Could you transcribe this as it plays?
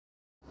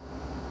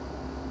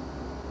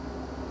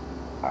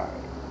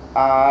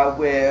I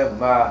wear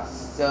my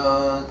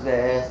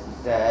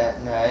sunglasses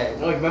at night.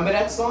 Oh, remember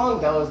that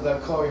song? That was the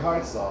Corey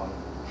Hart song.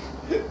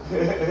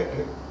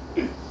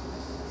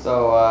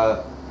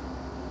 So,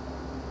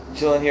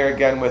 chilling here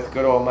again with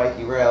good old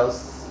Mikey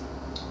Railz.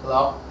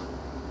 Hello?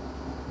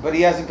 But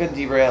he hasn't been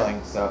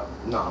derailing, so.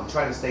 No, I'm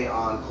trying to stay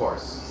on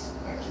course,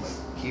 actually.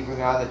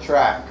 Keeping on the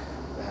track.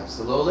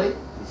 Absolutely.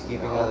 He's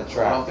keeping on the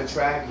track. Off the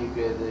track, you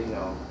could,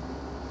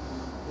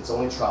 it's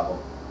only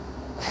trouble.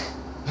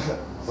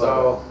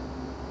 So,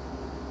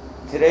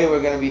 today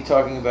we're going to be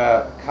talking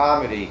about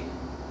comedy.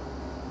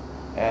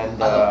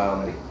 And, I love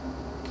comedy.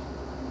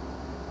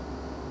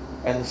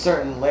 And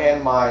certain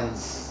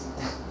landmines,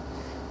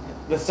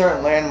 the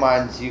certain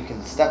landmines you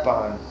can step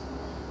on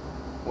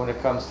when it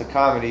comes to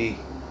comedy,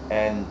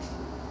 and,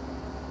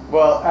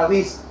 well, at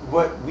least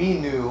what we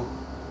knew.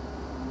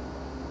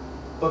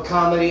 But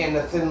comedy and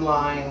the thin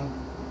line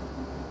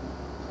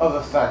Of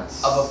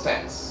offense. of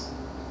offense.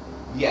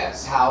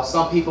 Yes, how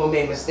some people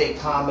may mistake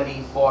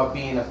comedy for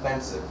being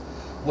offensive,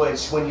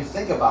 which, when you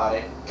think about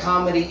it,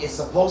 comedy is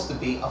supposed to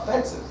be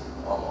offensive,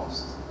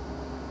 almost.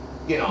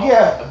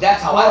 Yeah.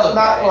 That's how I look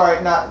not, at it.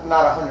 Right, not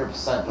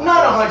 100%.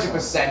 Not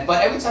 100%,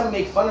 but every time you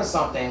make fun of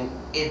something,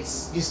 you're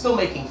still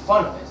making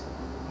fun of it.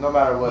 No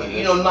matter what it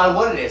is. No matter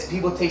what it is.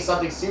 People take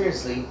something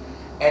seriously,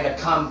 and a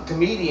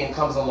comedian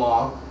comes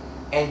along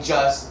and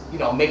just,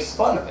 makes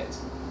fun of it.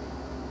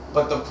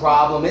 But the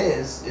problem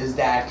is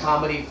that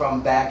comedy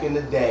from back in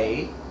the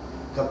day,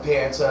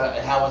 compared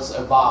to how it's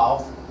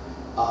evolved,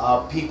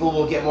 people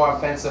will get more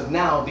offensive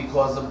now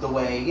because of the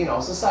way,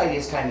 society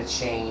has kind of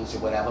changed or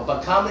whatever.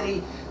 But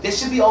comedy, there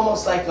should be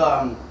almost like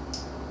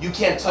you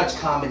can't touch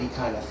comedy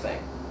kind of thing,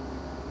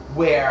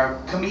 where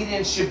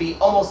comedians should be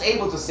almost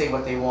able to say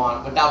what they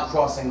want without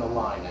crossing the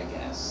line, I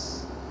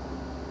guess.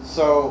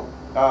 So,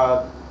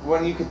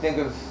 when do you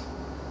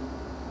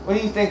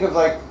think of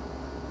like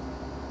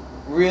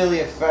really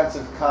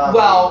offensive comedy?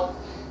 Well,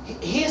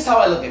 here's how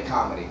I look at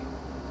comedy.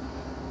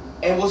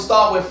 And we'll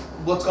start with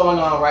what's going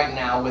on right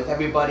now with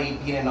everybody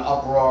being in an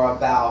uproar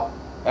about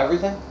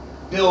everything?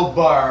 Bill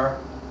Burr,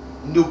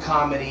 new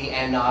comedy,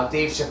 and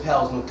Dave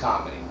Chappelle's new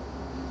comedy.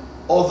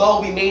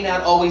 Although we may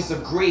not always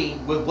agree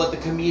with what the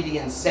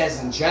comedian says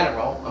in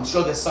general, I'm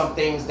sure there's some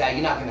things that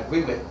you're not going to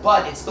agree with,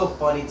 but it's still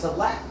funny to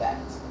laugh at.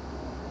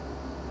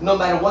 No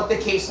matter what the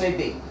case may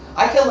be.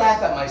 I can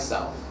laugh at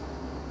myself.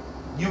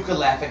 You could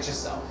laugh at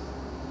yourself.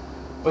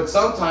 But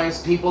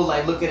sometimes people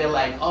look at it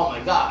like, oh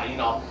my God,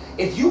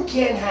 if you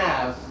can't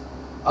have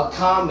a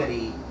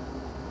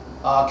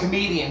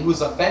comedian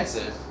who's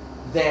offensive,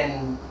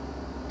 then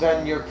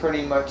you're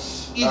pretty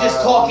much you're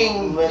just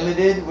talking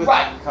limited with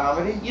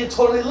comedy. You're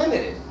totally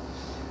limited.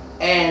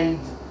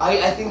 And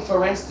I think,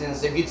 for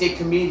instance, if you take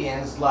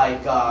comedians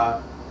like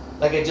I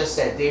just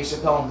said, Dave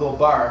Chappelle and Bill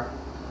Burr,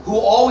 who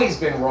always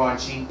been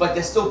raunchy, but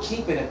they're still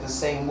keeping it the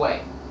same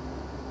way.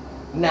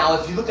 Now,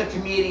 if you look at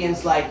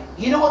comedians like,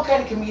 you know what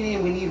kind of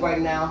comedian we need right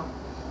now?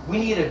 We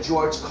need a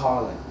George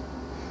Carlin.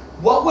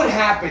 What would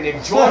happen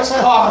if George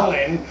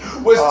Carlin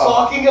was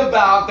talking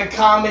about the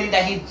comedy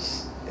that he...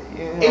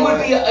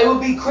 It would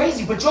be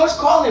crazy, but George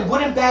Carlin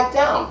wouldn't back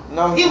down.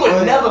 No, he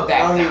would never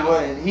back down.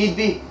 No,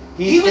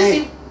 he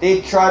wouldn't.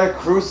 They'd try to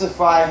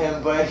crucify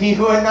him, but he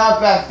would not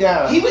back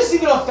down. He was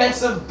even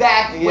offensive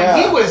back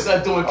when he was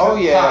doing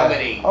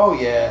comedy. Oh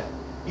yeah.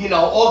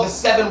 All the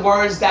 7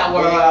 words that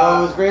were...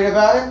 what was great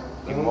about it?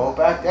 He won't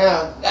back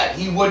down.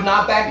 He would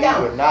not back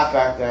down. He would not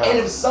back down. And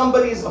if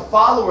somebody's a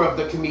follower of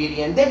the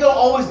comedian, they're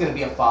always going to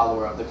be a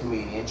follower of the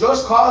comedian. George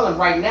Carlin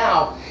right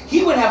now,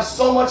 he would have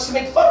so much to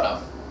make fun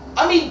of.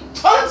 I mean,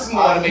 tons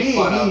more to make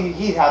fun of.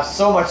 He'd have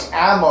so much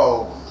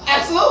ammo.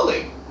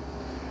 Absolutely.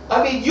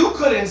 I mean, you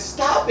couldn't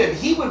stop him.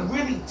 He would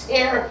really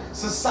tear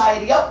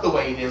society up the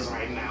way it is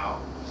right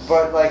now.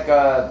 But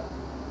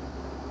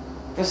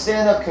for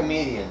stand-up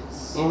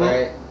comedians,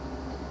 right?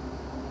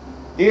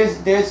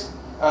 There's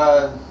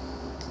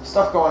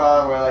stuff going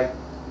on where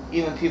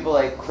even people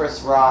like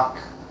Chris Rock,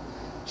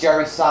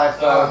 Jerry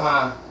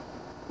Seinfeld,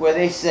 where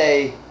they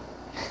say,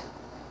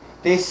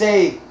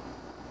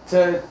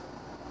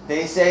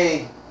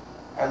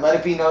 and let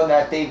it be known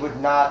that they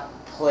would not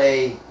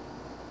play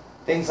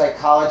things like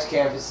college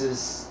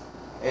campuses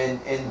in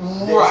this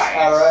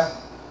era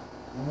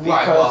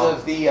because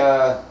of the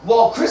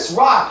Chris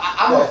Rock,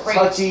 I'm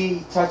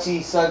afraid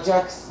touchy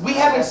subjects. We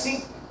haven't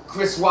seen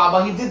Chris Rock,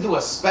 but he did do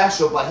a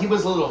special, but he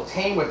was a little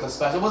tame with the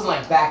special. It wasn't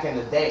like back in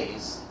the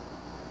days,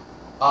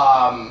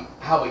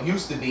 how it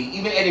used to be.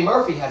 Even Eddie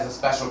Murphy has a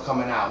special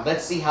coming out.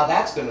 Let's see how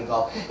that's going to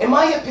go. In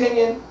my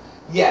opinion,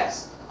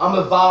 yes, I'm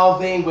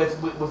evolving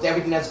with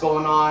everything that's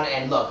going on,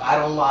 and look, I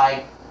don't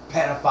like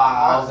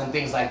pedophiles and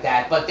things like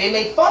that, but they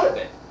make fun of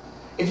it.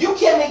 If you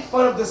can't make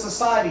fun of the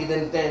society,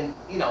 then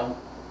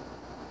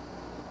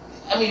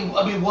I mean,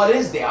 what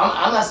is there?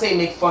 I'm not saying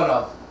make fun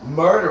of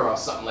murder or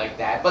something like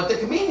that, but the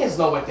comedians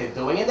know what they're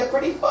doing, and they're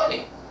pretty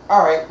funny.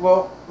 All right,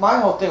 well, my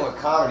whole thing with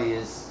comedy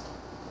is,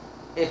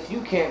 if you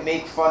can't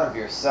make fun of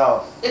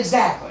yourself...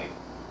 Exactly.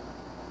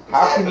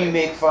 How can you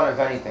make fun of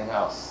anything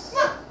else?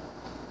 No.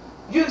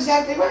 You're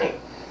exactly right.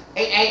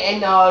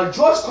 And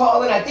George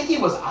Carlin, I think he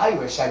was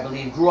Irish, I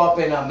believe. Grew up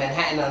in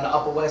Manhattan on the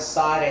Upper West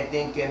Side, I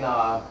think.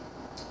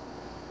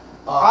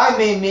 I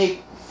may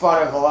make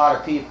fun of a lot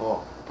of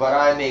people, but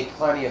I make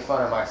plenty of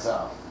fun of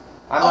myself.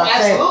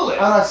 Absolutely.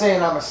 I'm not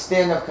saying I'm a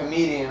stand-up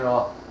comedian and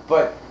all,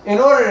 but in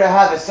order to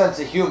have a sense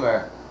of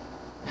humor,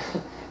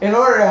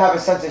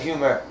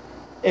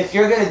 if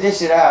you're gonna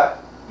dish it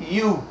out,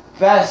 you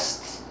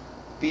best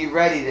be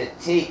ready to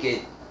take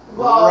it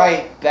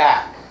right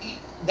back.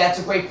 That's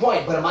a great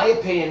point, but in my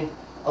opinion,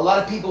 a lot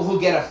of people who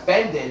get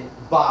offended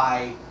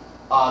by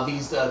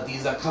these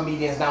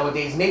comedians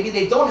nowadays, maybe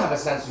they don't have a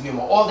sense of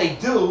humor, or they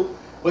do,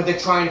 but they're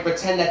trying to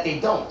pretend that they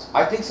don't.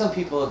 I think some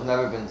people have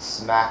never been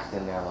smacked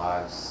in their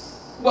lives.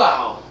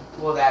 Well,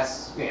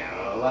 that's, you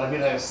know, a lot of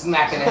people are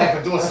smacked in the head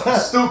for doing something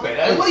stupid.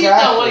 Exactly. What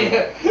are you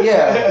doing?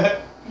 Yeah.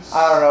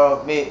 I don't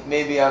know.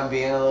 Maybe I'm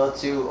being a little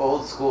too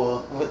old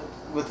school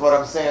with what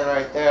I'm saying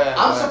right there.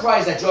 I'm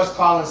surprised that George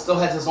Carlin still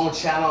has his own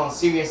channel on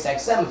Sirius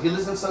XM. If you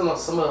listen to some of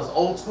those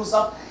old school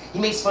stuff, he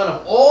makes fun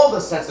of all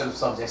the sensitive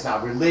subjects now.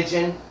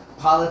 Religion,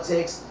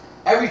 politics,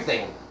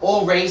 everything.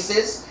 All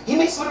races. He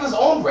makes fun of his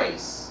own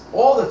race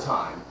all the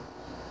time.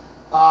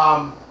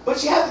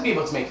 But you have to be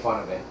able to make fun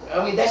of it.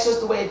 I mean, that's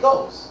just the way it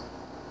goes.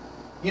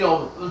 You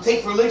know,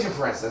 take religion,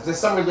 for instance. There's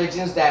some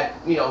religions that,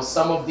 you know,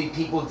 some of the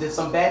people did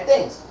some bad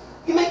things.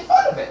 You make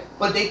fun of it.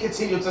 But they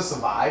continue to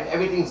survive.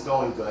 Everything's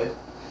going good.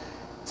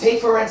 Take,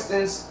 for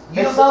instance...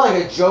 It's not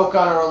like a joke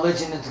on a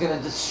religion that's going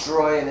to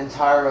destroy an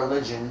entire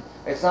religion.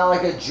 It's not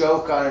like a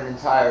joke on an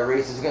entire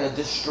race. It's going to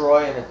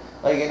destroy and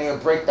going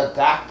to break the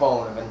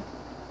backbone of an...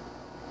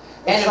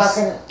 And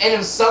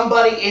if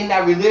somebody in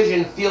that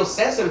religion feels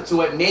sensitive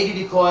to it,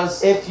 maybe because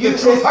the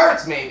truth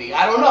hurts, maybe.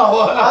 I don't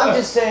know. I'm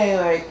just saying,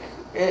 like,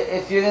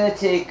 if you're going to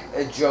take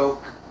a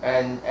joke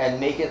and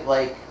make it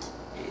like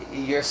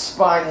your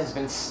spine has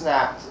been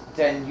snapped,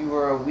 then you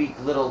were a weak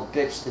little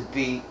bitch to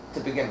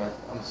begin with.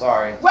 I'm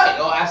sorry. Right.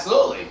 Oh,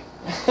 absolutely.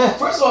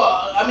 First of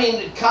all, I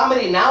mean,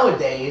 comedy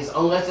nowadays,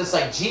 unless it's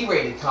like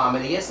G-rated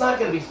comedy, it's not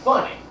going to be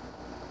funny.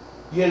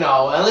 You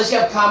know, unless you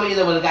have comedy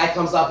that when a guy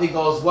comes up, he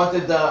goes, what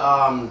did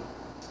the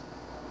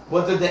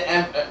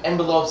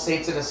envelope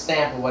say to the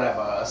stamp or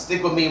whatever?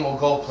 Stick with me and we'll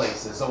go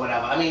places or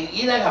whatever. I mean,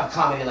 you don't have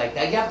comedy like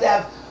that. You have to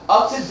have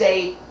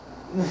up-to-date,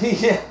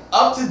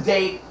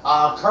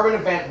 current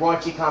event,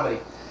 raunchy comedy.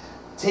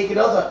 Take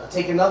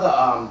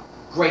another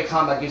great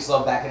comic I used to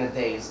love back in the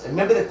days.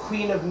 Remember the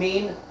Queen of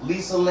Mean,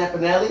 Lisa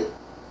Lampanelli?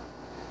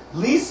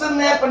 Lisa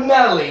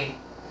Lampanelli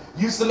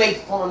used to make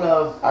fun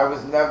of... I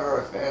was never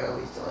a fan of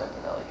Lisa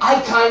Lampanelli.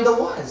 I kinda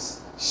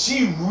was.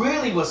 She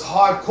really was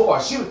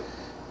hardcore.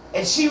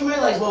 She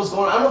realized what was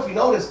going on. I don't know if you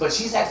noticed, but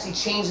she's actually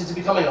changed into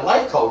becoming a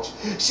life coach.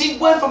 She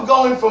went from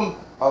going from...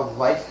 A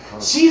life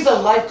coach? She's a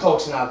life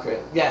coach now, Chris.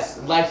 Yes,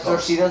 life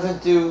coach. So she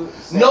doesn't do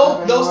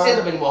stand-up no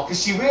stand-up anymore, because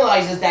she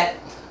realizes that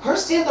her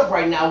stand-up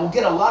right now will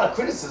get a lot of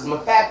criticism. In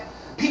fact,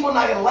 people are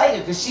not going to like it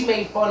because she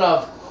made fun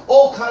of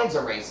all kinds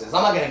of races.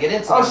 I'm not going to get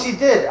into that. Oh, she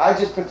did. I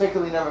just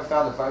particularly never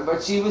found it funny.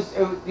 But she was,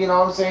 you know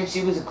what I'm saying?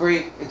 She was a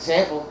great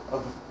example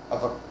of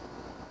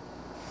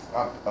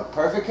a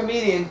perfect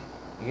comedian.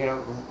 You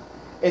know,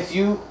 if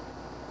you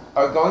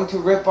are going to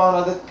rip on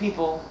other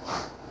people,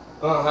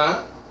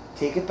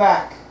 take it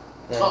back.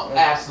 Then,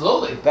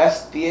 absolutely.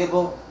 Best be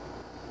able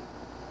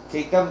to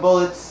take them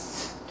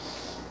bullets.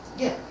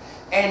 Yeah.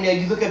 And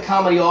you look at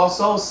comedy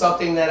also,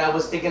 something that I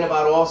was thinking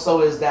about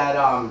also is that,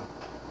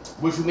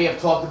 which we may have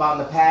talked about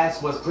in the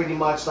past, was pretty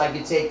much like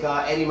you take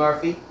Eddie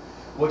Murphy,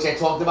 which I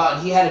talked about,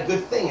 and he had a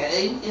good thing.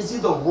 It's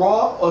either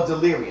Raw or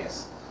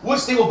Delirious,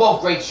 which they were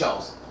both great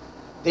shows.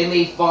 They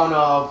made fun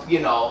of, you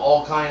know,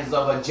 all kinds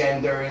of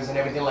genders and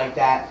everything like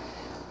that.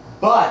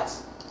 But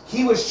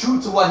he was true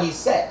to what he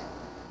said.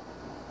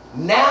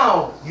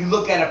 Now you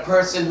look at a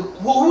person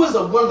who was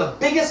one of the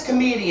biggest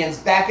comedians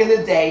back in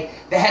the day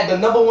that had the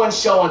 #1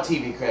 show on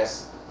TV,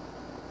 Chris.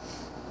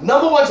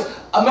 #1 show,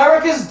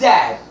 America's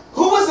Dad.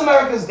 Who was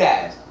America's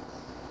Dad?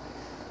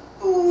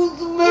 Who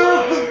was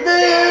America's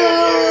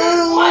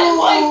Dad? My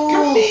wife,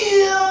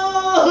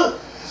 Camille.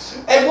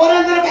 And what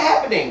ended up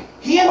happening?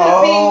 He ended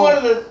up being one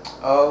of the...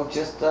 Oh,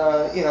 just,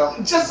 you know...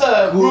 Just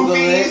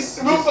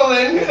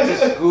Roofalin.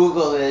 Just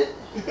Google it.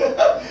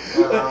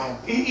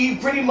 He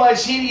pretty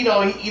much he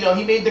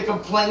made the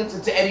complaint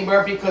to Eddie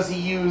Murphy because he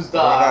used.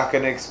 We're not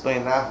going to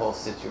explain that whole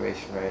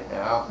situation right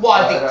now. Well,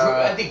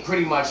 I think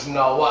pretty much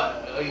know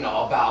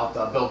about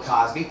Bill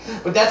Cosby,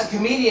 but that's a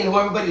comedian who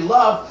everybody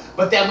loved.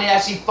 But then we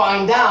actually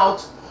find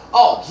out,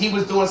 oh, he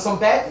was doing some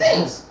bad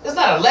things. It's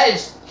not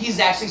alleged. He's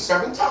actually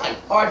serving time.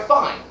 All right,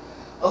 fine.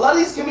 A lot of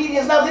these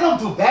comedians now, they don't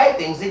do bad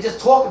things. They just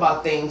talk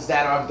about things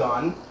that are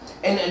done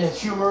in a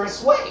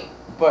humorous way.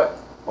 But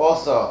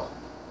also.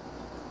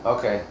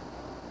 Okay.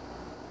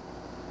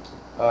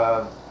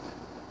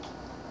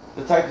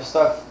 The type of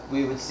stuff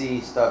we would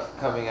see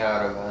coming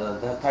out of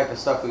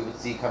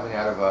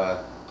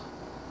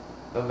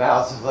the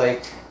mouths of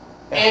like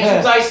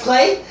Andrew Dice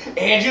Clay.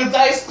 Andrew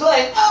Dice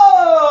Clay.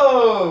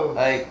 Oh.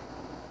 Like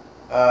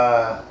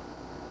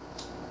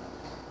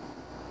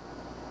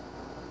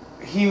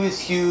he was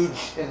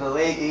huge in the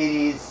late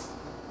 80s.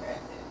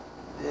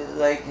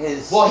 Like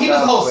his. Well, he was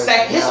his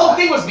whole not.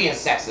 thing was being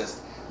sexist.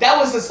 That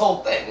was his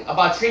whole thing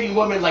about treating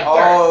women like dirt.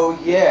 Oh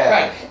yeah.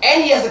 Right,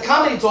 and he has a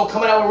comedy tour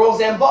coming out with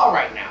Roseanne Barr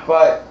right now.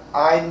 But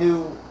I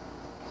knew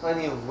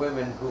plenty of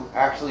women who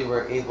actually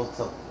were able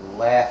to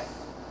laugh.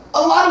 A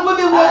lot of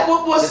women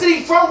were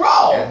sitting front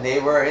row. And they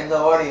were in the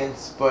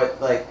audience, but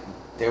like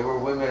there were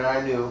women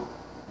I knew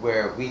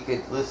where we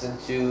could listen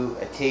to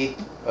a tape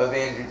of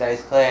Andrew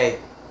Dice Clay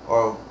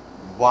or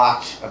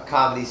watch a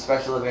comedy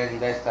special of Andrew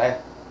Dice Clay,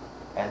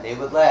 and they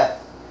would laugh.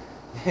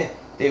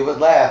 They would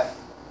laugh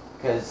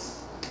because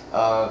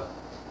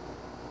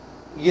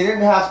you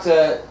didn't have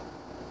to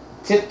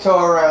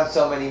tiptoe around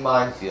so many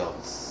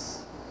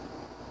minefields.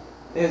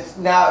 It's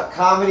now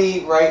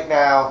comedy right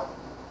now.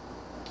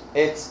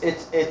 It's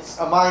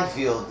a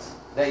minefield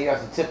that you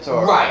have to tiptoe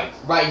around.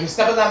 Right. You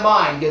step in that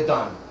mine, you're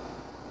done.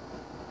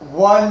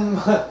 One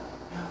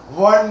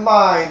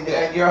mine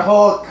and your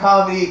whole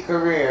comedy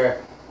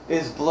career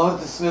is blown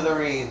to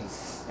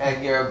smithereens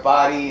and your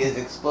body is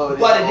exploded.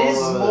 But it is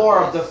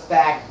more of the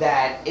fact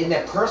that in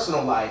their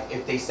personal life,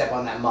 if they step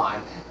on that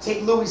mine,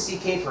 take Louis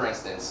C.K. for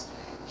instance.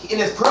 In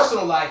his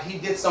personal life, he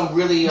did some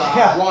really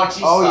raunchy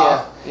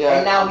stuff,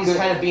 and now he's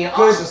kind of being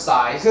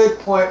ostracized. Good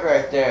point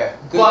right there.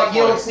 But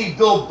you don't see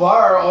Bill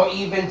Burr or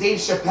even Dave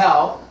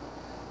Chappelle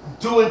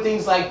doing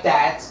things like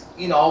that,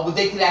 you know, but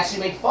they could actually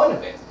make fun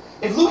of it.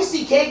 If Louis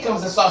C.K.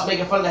 comes and starts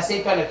making fun of that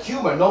same kind of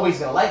humor, nobody's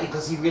gonna like it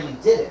because he really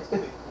did it.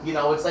 You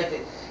know, it's like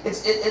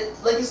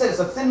like you said, it's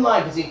a thin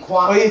line between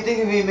Well, you think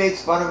if he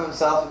makes fun of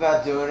himself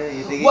about doing it,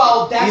 you think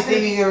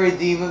he can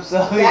redeem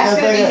himself? That's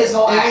gonna be his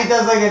whole act. If he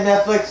does like a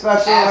Netflix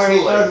special where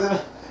he does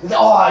it.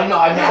 Oh, you know,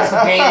 I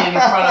masturbated in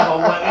front of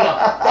him. You know,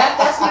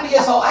 that's gonna be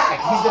his whole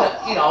act. He's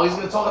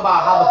gonna talk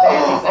about how the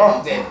bad things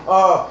that he did.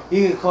 Oh,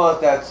 you can call it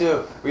that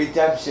too.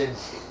 Redemption.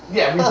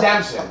 Yeah,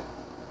 redemption.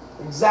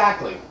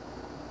 Exactly.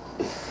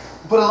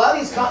 But a lot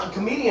of these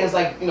comedians,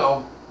 like, you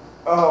know,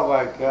 oh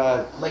my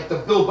God, like the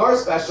Bill Burr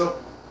special,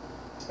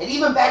 and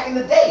even back in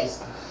the days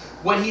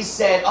when he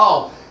said,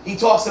 he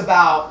talks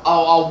about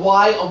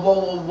why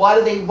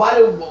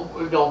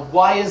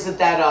is it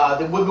that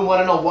the women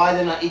want to know why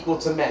they're not equal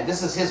to men?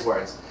 This is his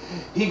words.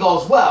 He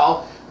goes,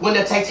 well, when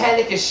the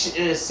Titanic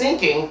is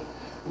sinking,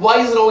 why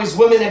is it always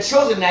women and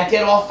children that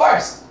get off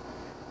first?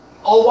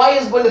 Or why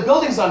is when the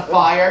building's on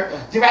fire,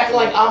 they're acting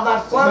like I'm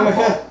not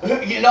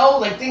flammable? You know,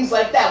 like things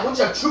like that,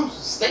 which are true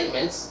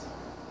statements.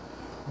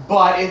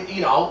 But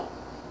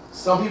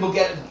some people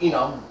get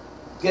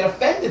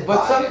offended.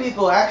 But some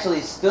people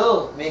actually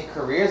still make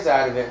careers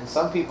out of it, and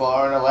some people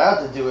aren't allowed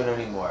to do it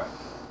anymore.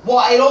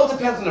 Well, it all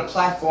depends on the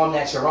platform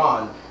that you're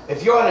on.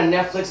 If you're on a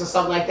Netflix or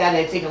something like that,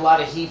 and they take a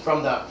lot of heat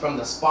from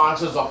the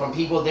sponsors or from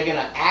people, they're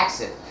gonna axe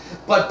it.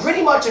 But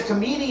pretty much a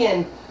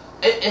comedian.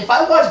 If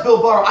I watch Bill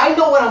Burr, I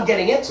know what I'm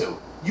getting into.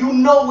 You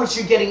know what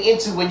you're getting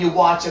into when you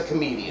watch a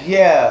comedian.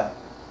 Yeah.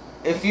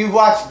 If you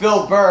watch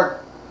Bill Burr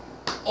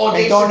or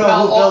and don't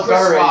know who Bill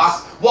Burr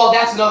is. Well,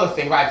 that's another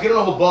thing, right? If you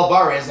don't know who Bill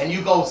Burr is and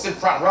you go sit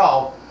front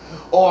row,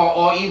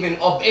 or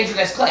Andrew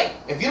Dice Clay,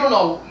 if you don't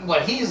know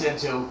what he's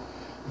into,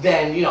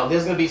 then, you know,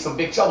 there's going to be some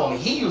big trouble. I mean,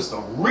 he used to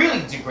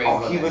really degrade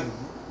women.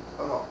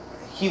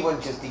 He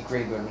wouldn't just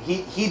degrade women.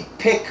 He'd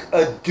pick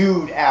a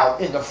dude out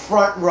in the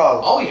front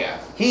row. Oh, yeah.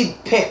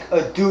 He'd pick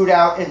a dude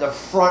out in the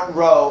front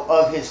row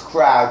of his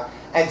crowd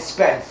and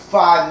spend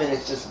 5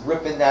 minutes just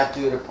ripping that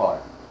dude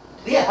apart.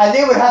 Yeah. And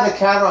they would have the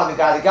camera on the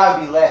guy. The guy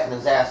would be laughing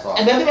his ass off.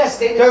 And remember that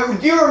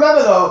statement? Do you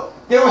remember, though,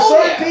 there were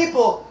certain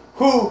people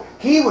who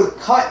he would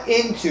cut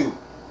them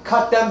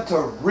to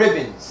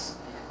ribbons.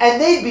 And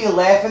they'd be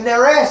laughing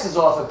their asses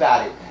off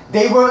about it.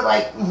 They weren't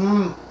like,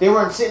 they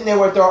weren't sitting there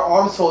with their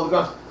arms folded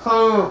going,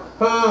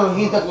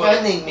 he's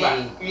defending me.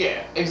 Right.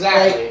 Yeah,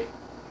 exactly. Like,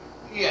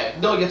 yeah,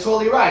 no, you're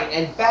totally right.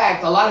 In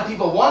fact, a lot of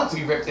people wanted to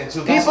be ripped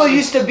into. People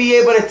used to be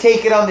able to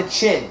take it on the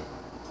chin.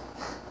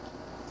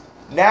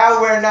 Now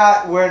we're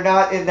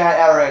not in that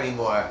era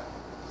anymore.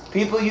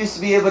 People used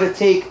to be able to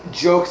take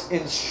jokes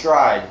in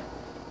stride.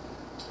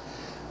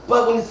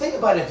 But when you think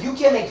about it, if you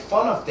can't make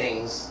fun of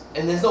things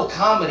and there's no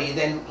comedy,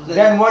 then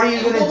what are you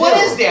going to do? What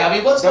is there? I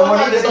mean, what's going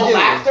on? There's no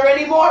laughter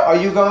anymore? Are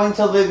you going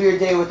to live your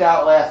day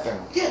without laughing?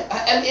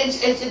 Yeah, and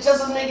it just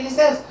doesn't make any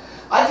sense.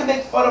 I can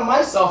make fun of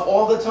myself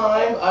all the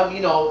time.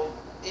 You know,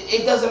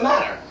 it doesn't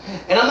matter.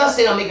 And I'm not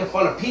saying I'm making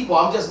fun of people.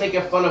 I'm just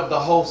making fun of the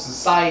whole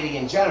society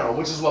in general,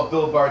 which is what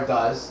Bill Burr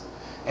does,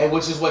 and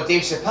which is what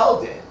Dave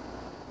Chappelle did.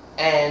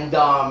 And,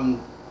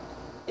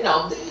 you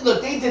know,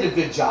 look, they did a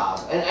good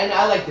job. And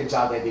I like the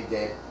job that they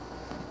did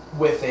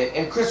with it.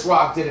 And Chris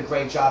Rock did a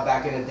great job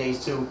back in the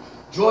days, too.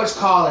 George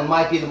Carlin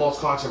might be the most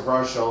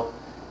controversial,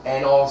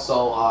 and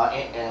also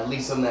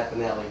Lisa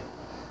Lampanelli.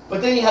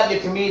 But then you have your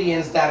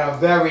comedians that are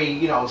very,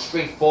 you know,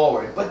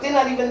 straightforward. But they're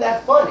not even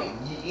that funny,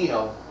 you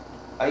know.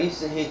 I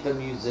used to hate the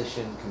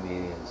musician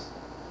comedians.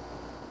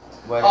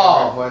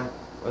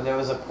 When there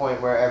was a point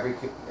where every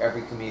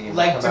comedian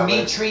like would come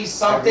Dimitri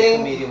something. Every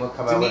comedian would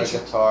come out with a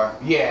guitar.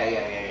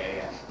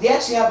 Yeah. They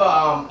actually have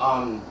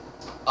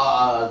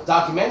a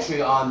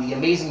documentary on The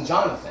Amazing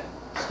Jonathan.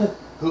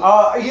 Who?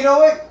 You know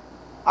what?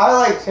 I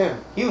liked him.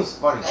 He was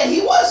funny. And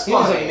he was He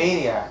was funny. a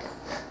maniac.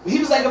 He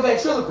was like a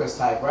ventriloquist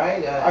type,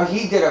 right?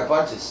 He did a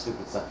bunch of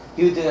stupid stuff.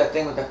 He would do that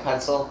thing with the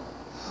pencil.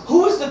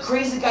 Who was the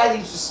crazy guy that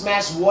used to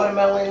smash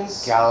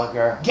watermelons?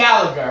 Gallagher.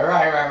 Gallagher,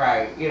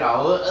 right. You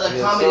know, a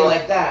comedy so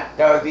like that.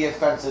 That would be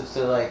offensive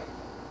to, like...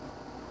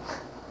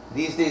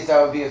 These days, that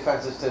would be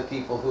offensive to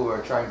people who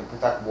are trying to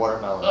protect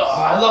watermelons. Oh,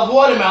 I love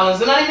watermelons.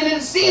 They're not even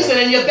in season,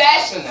 and you're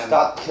bashing them.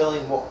 Stop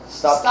killing...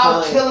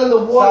 Stop killing the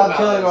watermelons. Stop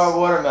killing our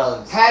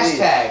watermelons.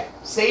 Hashtag,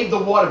 save the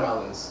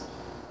watermelons.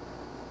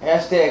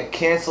 Hashtag,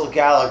 cancel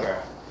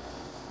Gallagher.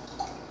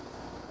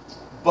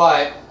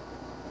 But...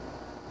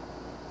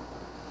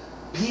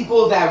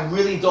 people that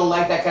really don't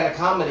like that kind of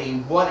comedy,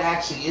 what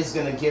actually is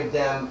going to give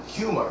them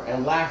humor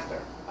and laughter?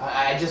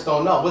 I just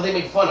don't know. What do they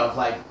make fun of?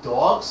 Like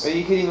dogs? But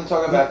you could even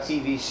talk about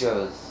TV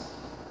shows.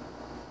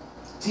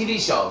 TV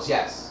shows,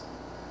 yes.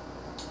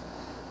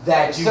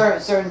 That you...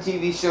 certain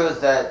TV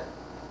shows that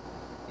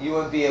you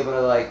wouldn't be able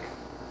to, like...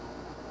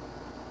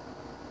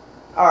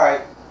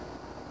 Alright.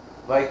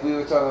 Like we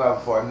were talking about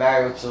before,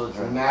 Married with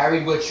Children.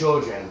 Married with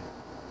Children.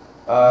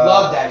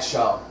 Love that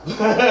show.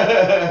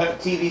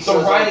 TV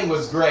shows the writing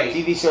was great.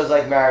 TV shows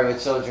like Married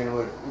with Children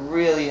would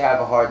really have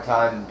a hard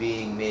time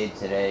being made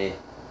today.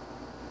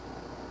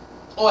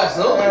 Oh,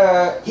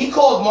 absolutely. He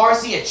called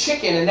Marcy a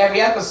chicken in every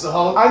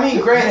episode. I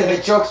mean, granted,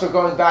 the jokes were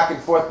going back and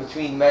forth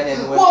between men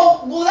and women.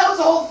 Well, that was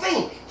the whole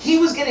thing. He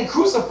was getting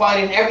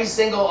crucified in every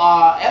single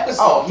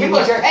episode. Oh, Pretty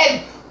much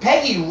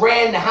Peggy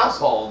ran the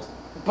household.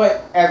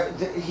 But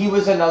he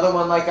was another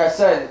one, like I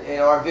said in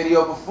our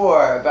video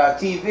before about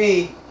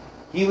TV.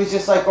 He was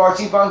just like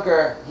Archie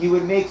Bunker. He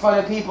would make fun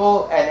of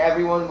people, and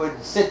everyone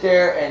would sit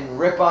there and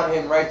rip on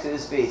him right to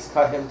his face,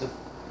 cut him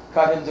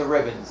to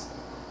ribbons.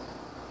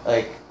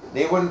 Like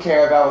they wouldn't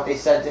care about what they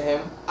said to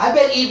him. I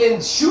bet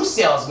even shoe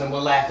salesmen were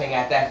laughing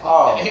at that.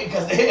 Oh,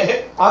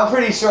 I'm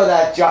pretty sure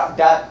that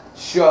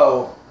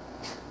show.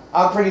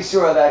 I'm pretty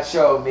sure that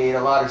show made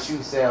a lot of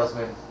shoe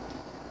salesmen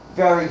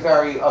very,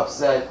 very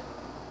upset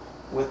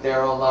with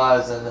their own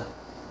lives and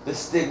the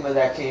stigma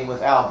that came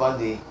with Al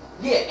Bundy.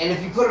 Yeah, and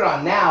if you put it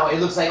on now, it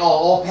looks like, oh,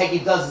 all Peggy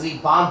does is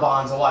eat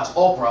bonbons and watch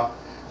Oprah.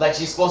 Like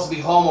she's supposed to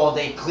be home all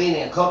day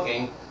cleaning and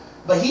cooking.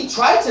 But he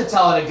tried to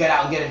tell her to get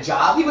out and get a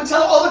job. He would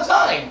tell her all the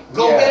time,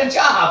 go get a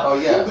job. Oh,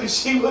 yeah. But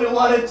she wouldn't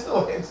want to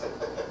do it.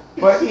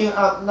 But even,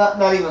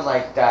 not even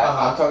like that.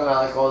 Uh-huh. I'm talking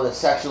about like all the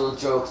sexual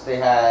jokes they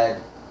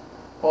had.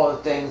 All the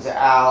things that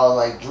Al,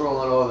 like,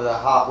 drooling over the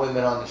hot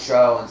women on the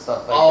show and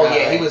stuff like that. Oh,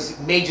 yeah, like, he was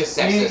major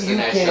sexist in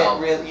that show.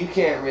 You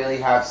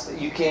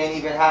can't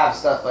even have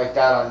stuff like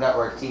that on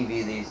network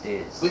TV these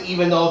days. But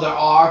even though there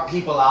are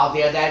people out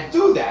there that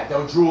do that,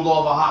 they'll drool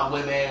over hot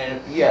women.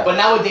 And, yeah. But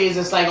nowadays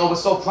it's like, oh,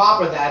 it's so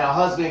proper that a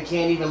husband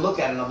can't even look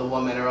at another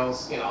woman or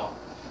else, you know.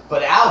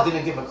 But Al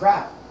didn't give a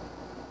crap.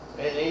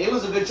 It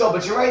was a good show.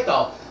 But you're right,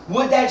 though.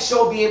 Would that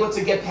show be able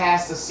to get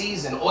past the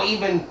season or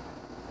even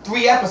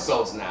 3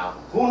 episodes now?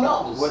 Who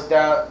knows?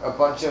 Without a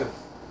bunch of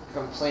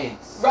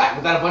complaints. Right,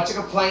 without a bunch of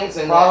complaints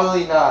and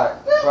probably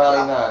not.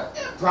 Probably not.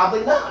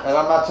 Probably not. And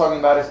I'm not talking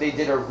about if they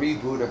did a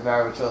reboot of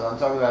Married with Children. I'm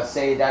talking about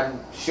say that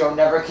show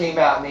never came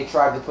out and they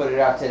tried to put it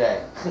out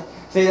today.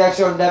 Say that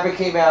show never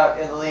came out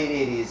in the late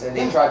 80s and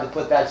they tried to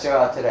put that show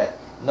out today.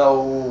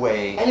 No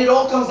way. And it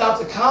all comes down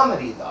to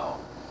comedy, though.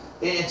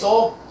 It's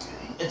all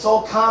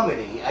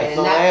comedy. It's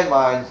a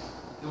landmine.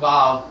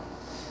 Wow.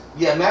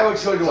 Yeah, Married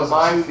with Children was a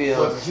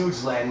minefield. huge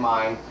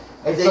landmine.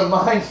 It's a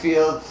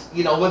minefield.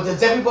 You know,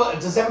 does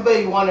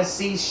everybody want to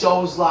see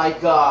shows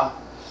like, well,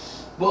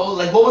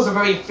 like what was a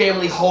very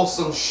family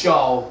wholesome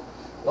show?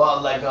 Well,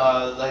 like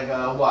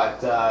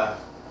what?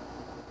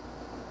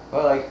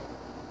 Well,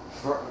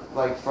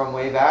 like from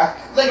way back.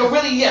 Like a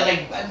really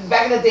like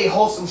back in the day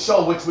wholesome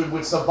show which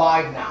would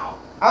survive now.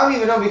 I don't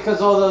even know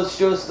because all those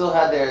shows still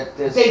had their.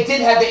 They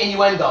did have the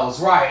innuendos,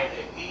 right?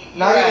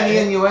 Not even the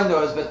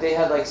innuendos, but they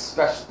had like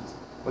special.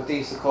 What they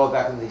used to call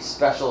back in the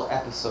special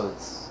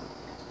episodes.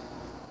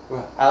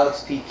 Where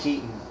Alex P.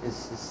 Keaton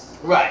is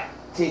right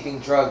taking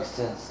drugs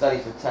to study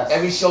for tests.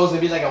 Every show's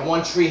gonna be like a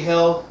One Tree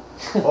Hill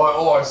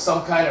or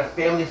some kind of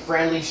family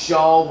friendly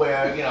show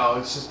where, you know,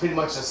 it's just pretty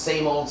much the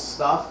same old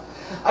stuff.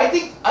 I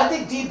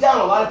think deep down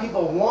a lot of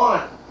people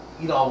want,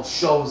 you know,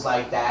 shows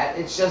like that.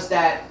 It's just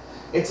that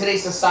in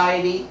today's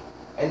society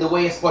and the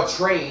way it's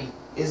portrayed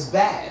is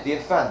bad. The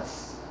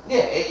offense.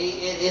 Yeah,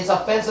 it's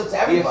offensive to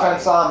everybody. The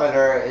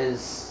offensometer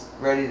is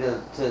ready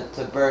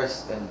to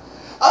burst. And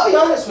I'll be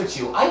honest with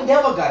you, I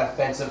never got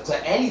offensive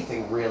to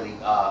anything really,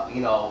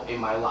 you know, in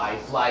my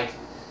life. Like,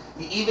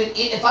 even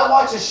if I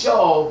watch a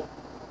show,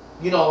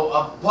 you know,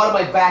 part of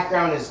my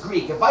background is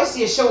Greek. If I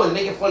see a show and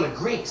making fun of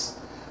Greeks,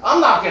 I'm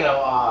not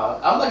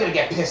gonna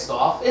get pissed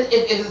off. If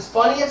it's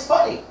funny, it's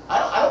funny.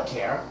 I don't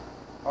care.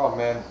 Oh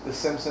man, The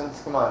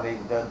Simpsons, come on,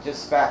 they're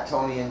just Fat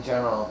Tony in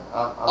general.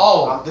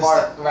 I'm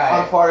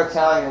part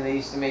Italian and they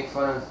used to make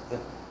fun of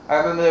I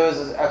remember there was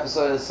this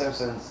episode of The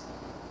Simpsons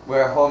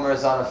where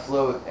Homer's on a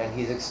float and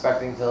he's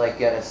expecting to like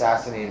get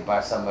assassinated by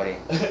somebody.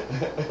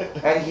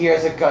 And he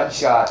hears a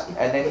gunshot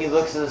and then he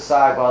looks to the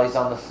side while he's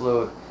on the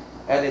float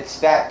and it's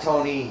Fat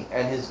Tony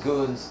and his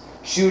goons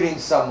shooting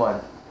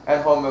someone,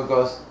 and Homer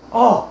goes,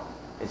 "Oh,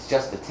 it's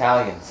just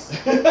Italians."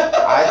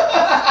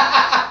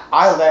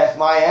 I laughed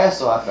my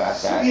ass off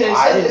at that.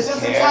 Yeah, it's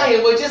just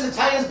Italian. We're just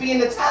Italians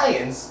being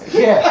Italians.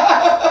 Yeah,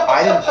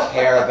 I didn't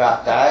care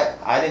about that.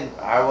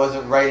 I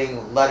wasn't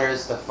writing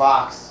letters to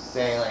Fox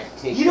saying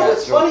like, "Take You know that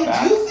what's joke funny?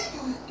 back."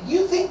 Do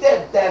you think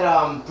that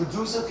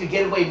producers could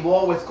get away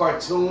more with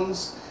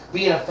cartoons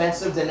being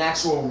offensive than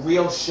actual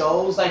real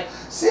shows? Like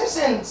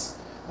Simpsons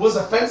was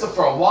offensive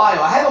for a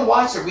while. I haven't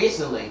watched it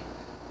recently,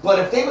 but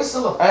if they were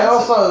still offensive, and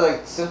also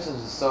like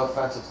Simpsons was so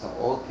offensive to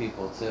old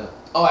people too.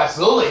 Oh,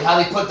 absolutely.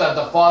 How they put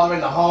the father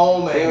in the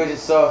home. And they were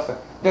just so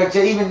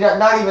offensive. No,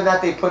 not even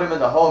that they put him in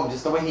the home,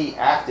 just the way he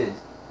acted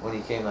when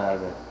he came out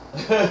of it.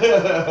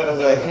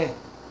 Like,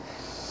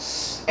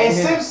 and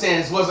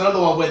Simpsons was another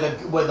one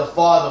where the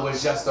father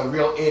was just a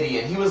real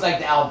idiot. He was like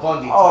the Al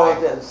Bundy type.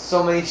 Oh,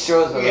 so many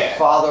shows where the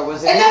father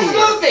was an idiot. And that's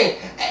another thing.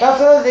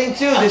 That's another thing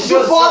too.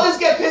 Do fathers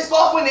get pissed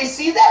off when they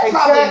see that?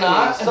 Exactly. Probably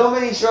not. So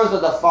many shows where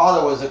the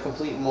father was a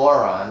complete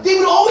moron. They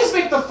would always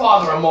make the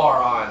father a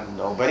moron.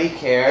 Nobody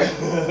cared.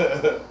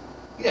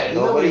 Yeah,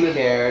 nobody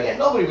cared. Yeah,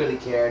 nobody really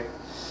cared.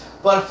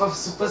 But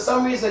for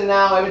some reason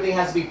now everything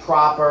has to be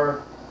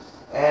proper,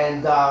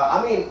 and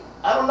I mean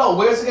I don't know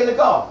where's it gonna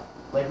go.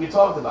 Like we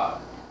talked about.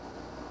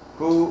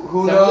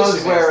 Who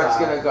knows where it's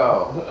gonna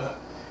go?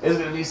 It's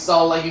gonna be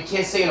so like you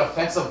can't say an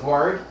offensive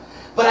word.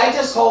 But I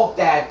just hope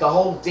that the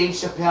whole Dave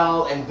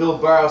Chappelle and Bill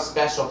Burr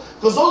special,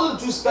 because those are the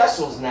two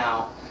specials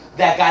now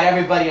that got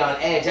everybody on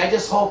edge. I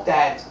just hope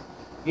that,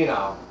 you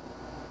know,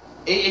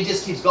 it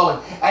just keeps going.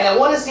 And I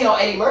want to see how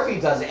Eddie Murphy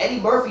does it. Eddie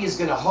Murphy is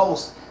gonna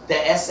host the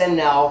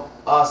SNL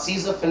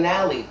season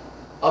finale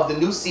of the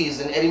new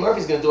season. Eddie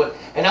Murphy's gonna do it,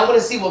 and I want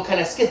to see what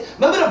kind of skit.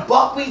 Remember the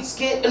buckwheat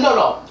skit?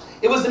 No.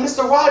 It was the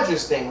Mr.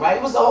 Rogers thing, right?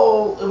 It was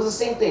the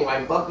same thing,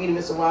 right? Buckwheat and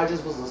Mr.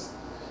 Rogers was this.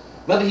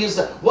 Remember he used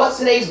to, what's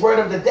today's word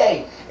of the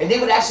day? And they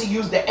would actually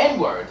use the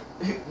N-word,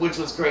 which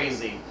was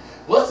crazy.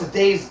 What's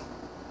today's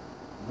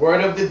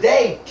word of the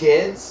day,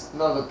 kids?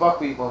 No, the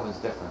buckwheat one was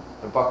different.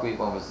 The buckwheat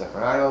one was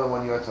different. I know the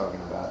one you're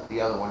talking about.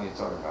 The other one you're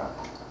talking about.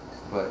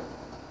 But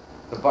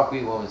the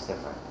buckwheat one was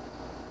different.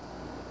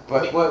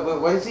 But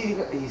what is he?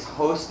 He's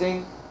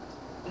hosting?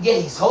 Yeah,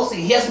 he's hosting.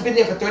 He hasn't been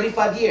there for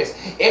 35 years.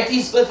 After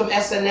he split from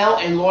SNL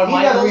and Lorne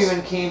Michaels, he never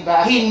even came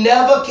back. He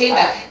never came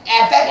back.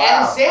 In fact, Wow.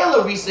 Adam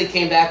Sandler recently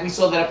came back. We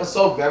saw that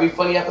episode. Very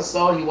funny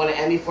episode. He won an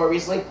Emmy for it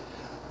recently.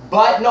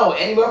 But no,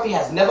 Eddie Murphy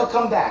has never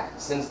come back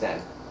since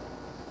then.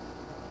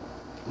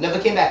 Never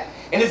came back.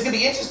 And it's going to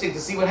be interesting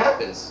to see what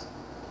happens.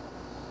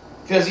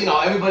 Because, you know,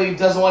 everybody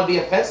doesn't want to be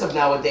offensive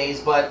nowadays,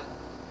 but,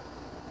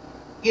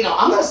 you know,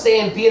 I'm not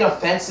saying being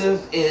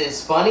offensive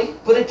is funny,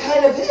 but it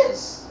kind of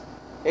is.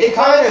 It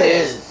kind of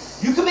is.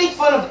 You can make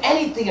fun of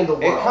anything in the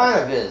world. It kind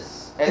of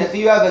is. And if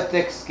you have a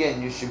thick skin,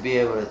 you should be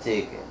able to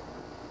take it.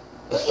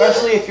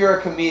 Especially if you're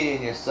a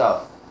comedian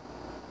yourself.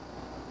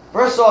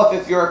 First off,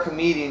 if you're a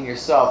comedian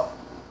yourself,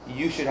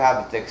 you should have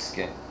a thick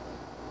skin.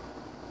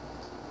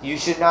 You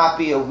should not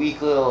be a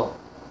weak little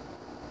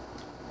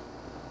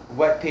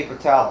wet paper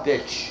towel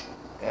bitch.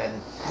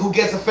 And who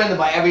gets offended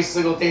by every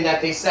single thing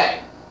that they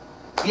say.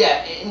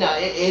 Yeah,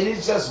 it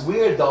is just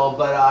weird though,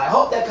 but I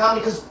hope that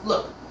comedy, because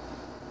look,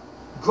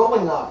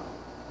 growing up,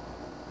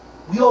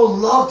 we all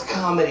loved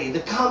comedy.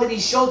 The comedy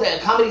shows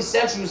that Comedy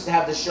Central used to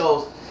have the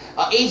shows.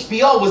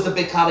 HBO was the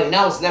big comedy.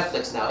 Now it's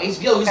Netflix now.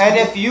 HBO used and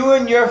to if you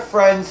and your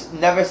friends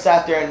never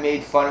sat there and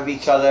made fun of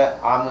each other,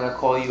 I'm going to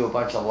call you a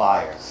bunch of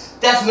liars.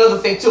 That's another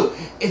thing too.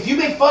 If you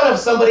make fun of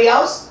somebody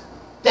else,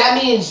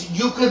 that means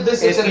you could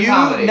listen to the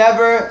comedy. If you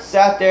never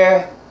sat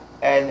there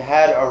and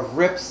had a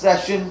rip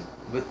session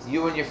with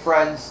you and your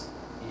friends,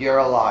 you're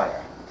a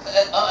liar.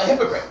 A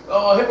hypocrite.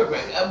 Oh, a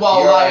hypocrite. Well,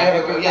 you're a liar,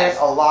 hypocrite, yes.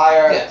 A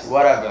liar, yes.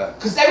 Whatever.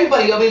 Because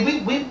everybody, I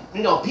mean, we,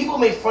 you know, people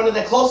make fun of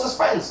their closest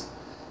friends.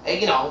 And,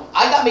 you know,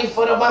 I got made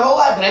fun of my whole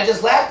life, and I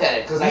just laughed at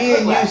it because I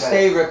couldn't laugh at it. Me and you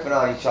stay ripping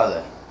on each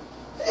other.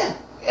 Yeah,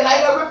 and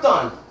I got ripped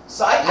on.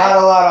 So Not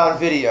a lot on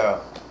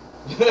video.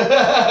 I'm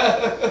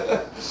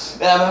gonna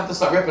have to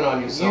start ripping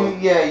on you. So.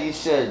 Yeah, you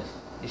should.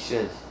 You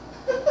should.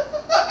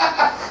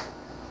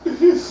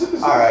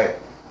 All right.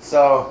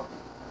 So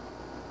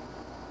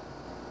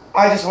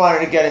I just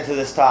wanted to get into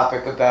this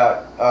topic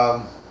about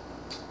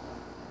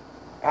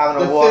having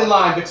the thin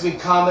line between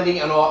comedy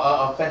and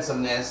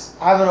offensiveness.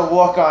 Having to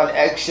walk on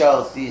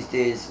eggshells these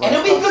days. And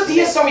it'll be good to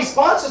hear some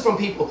responses from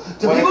people.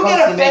 Do people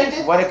get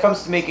offended? When it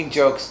comes to making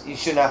jokes, you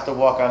shouldn't have to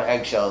walk on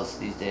eggshells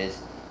these days.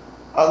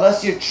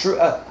 Unless you're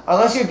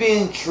unless you're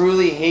being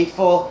truly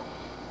hateful.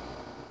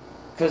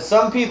 Because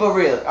some people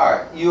really,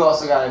 alright, you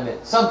also gotta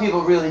admit, some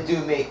people really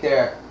do make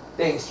their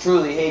things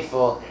truly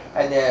hateful,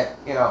 and they're,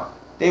 you know,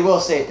 they will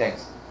say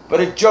things. But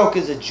a joke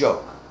is a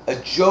joke. A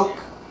joke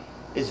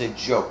is a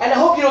joke. And I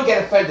hope you don't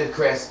get offended,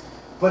 Chris,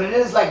 but it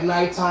is like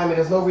nighttime and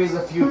there's no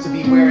reason for you to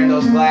be wearing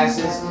those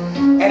glasses.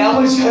 And I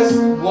was just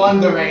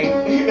wondering.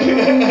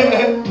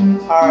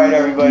 Alright,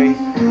 everybody.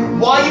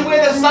 Why you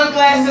wear the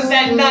sunglasses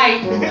at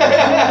night?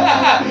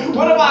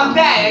 What about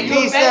that? Are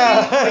you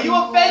offended? Are you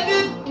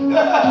offended?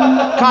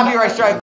 Copyright strike.